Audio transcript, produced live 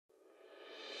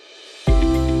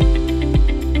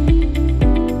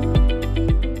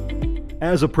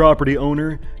As a property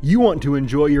owner, you want to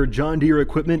enjoy your John Deere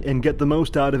equipment and get the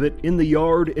most out of it in the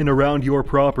yard and around your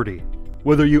property.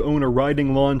 Whether you own a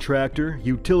riding lawn tractor,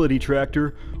 utility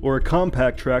tractor, or a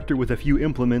compact tractor with a few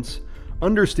implements,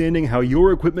 understanding how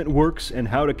your equipment works and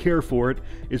how to care for it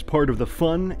is part of the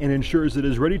fun and ensures it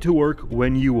is ready to work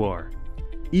when you are.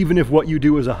 Even if what you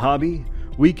do is a hobby,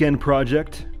 weekend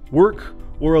project, work,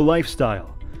 or a lifestyle,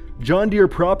 John Deere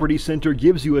Property Center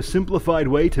gives you a simplified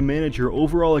way to manage your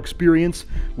overall experience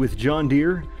with John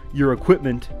Deere, your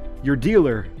equipment, your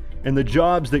dealer, and the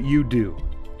jobs that you do.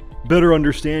 Better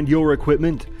understand your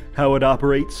equipment, how it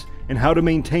operates, and how to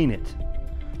maintain it.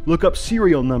 Look up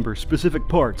serial numbers, specific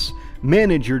parts,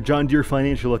 manage your John Deere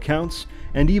financial accounts,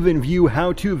 and even view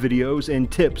how-to videos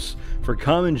and tips for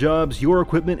common jobs your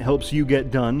equipment helps you get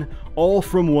done, all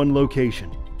from one location.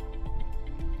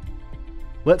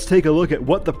 Let's take a look at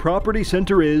what the Property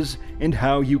Center is and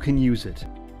how you can use it.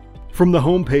 From the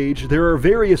home page, there are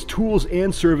various tools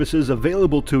and services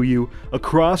available to you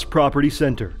across Property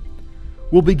Center.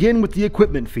 We'll begin with the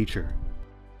Equipment feature.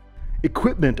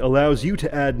 Equipment allows you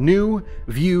to add new,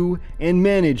 view, and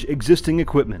manage existing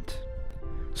equipment.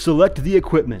 Select the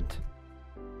equipment.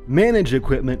 Manage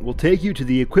Equipment will take you to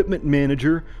the Equipment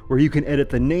Manager, where you can edit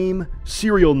the name,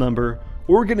 serial number,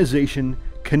 organization,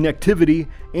 connectivity,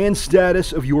 and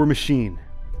status of your machine.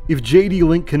 If JD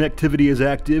Link connectivity is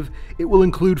active, it will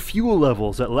include fuel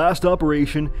levels at last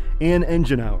operation and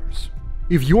engine hours.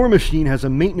 If your machine has a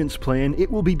maintenance plan, it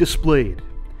will be displayed.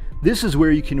 This is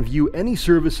where you can view any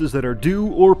services that are due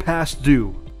or past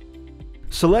due.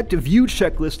 Select View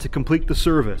Checklist to complete the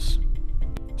service.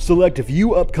 Select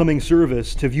View Upcoming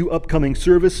Service to view upcoming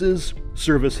services,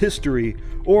 service history,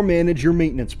 or manage your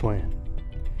maintenance plan.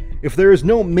 If there is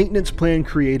no maintenance plan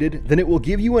created, then it will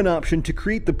give you an option to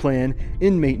create the plan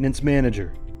in Maintenance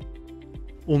Manager.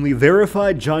 Only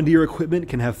verified John Deere equipment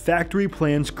can have factory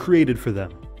plans created for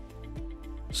them.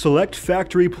 Select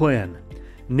Factory Plan.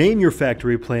 Name your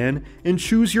factory plan and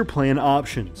choose your plan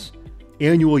options: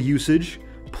 annual usage,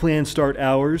 plan start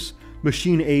hours,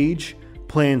 machine age,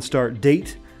 plan start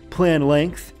date, plan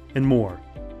length, and more.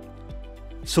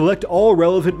 Select all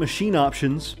relevant machine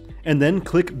options and then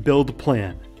click Build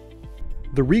Plan.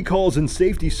 The Recalls and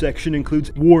Safety section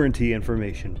includes warranty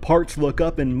information, parts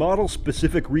lookup, and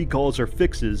model-specific recalls or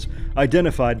fixes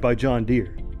identified by John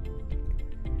Deere.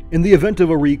 In the event of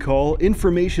a recall,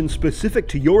 information specific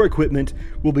to your equipment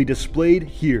will be displayed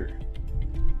here.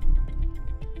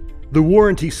 The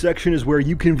Warranty section is where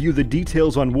you can view the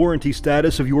details on warranty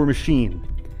status of your machine.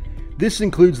 This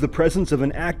includes the presence of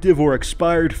an active or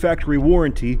expired factory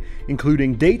warranty,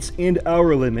 including dates and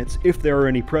hour limits if there are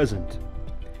any present.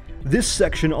 This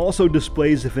section also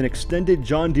displays if an extended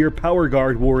John Deere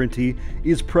PowerGuard warranty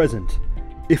is present,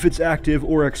 if it's active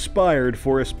or expired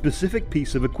for a specific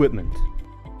piece of equipment.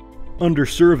 Under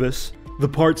Service, the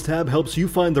Parts tab helps you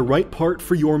find the right part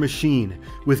for your machine,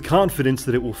 with confidence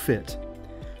that it will fit.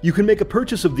 You can make a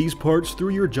purchase of these parts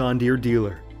through your John Deere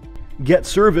dealer. Get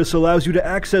Service allows you to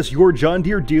access your John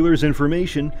Deere dealer's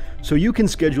information so you can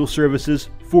schedule services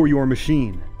for your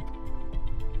machine.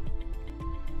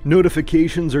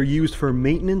 Notifications are used for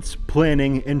maintenance,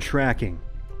 planning, and tracking.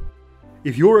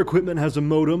 If your equipment has a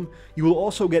modem, you will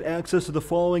also get access to the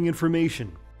following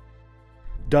information: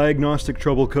 diagnostic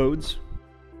trouble codes,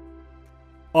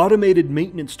 automated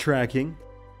maintenance tracking,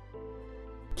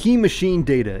 key machine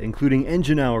data including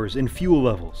engine hours and fuel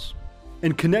levels,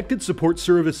 and connected support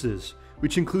services,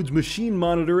 which includes machine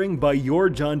monitoring by your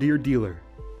John Deere dealer.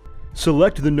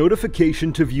 Select the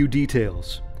notification to view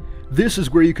details. This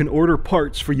is where you can order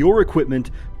parts for your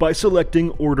equipment by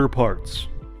selecting Order Parts.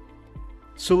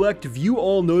 Select View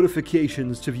All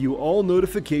Notifications to view all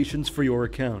notifications for your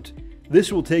account.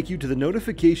 This will take you to the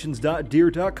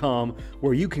notifications.deere.com,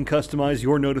 where you can customize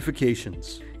your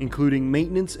notifications, including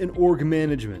maintenance and org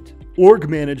management. Org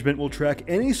management will track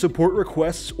any support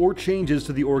requests or changes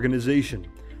to the organization,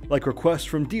 like requests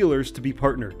from dealers to be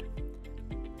partnered.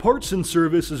 Parts and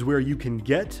Service is where you can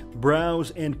get,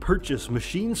 browse, and purchase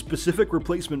machine-specific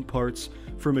replacement parts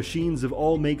for machines of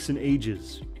all makes and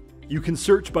ages. You can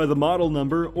search by the model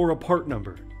number or a part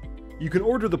number. You can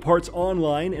order the parts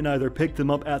online and either pick them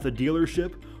up at the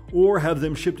dealership or have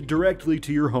them shipped directly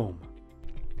to your home.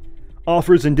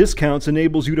 Offers and Discounts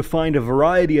enables you to find a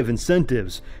variety of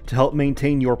incentives to help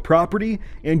maintain your property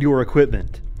and your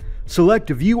equipment. Select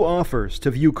View Offers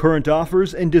to view current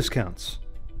offers and discounts.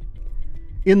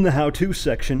 In the How-To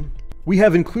section, we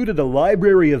have included a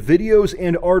library of videos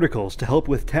and articles to help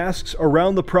with tasks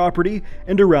around the property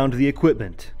and around the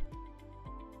equipment.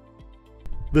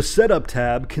 The Setup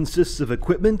tab consists of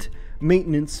Equipment,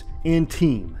 Maintenance, and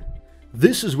Team.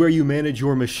 This is where you manage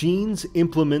your machines,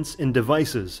 implements, and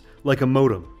devices, like a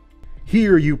modem.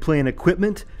 Here you plan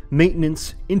equipment,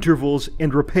 maintenance, intervals,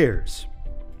 and repairs.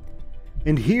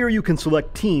 And here you can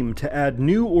select team to add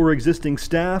new or existing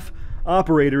staff,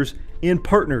 operators, and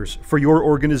partners for your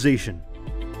organization.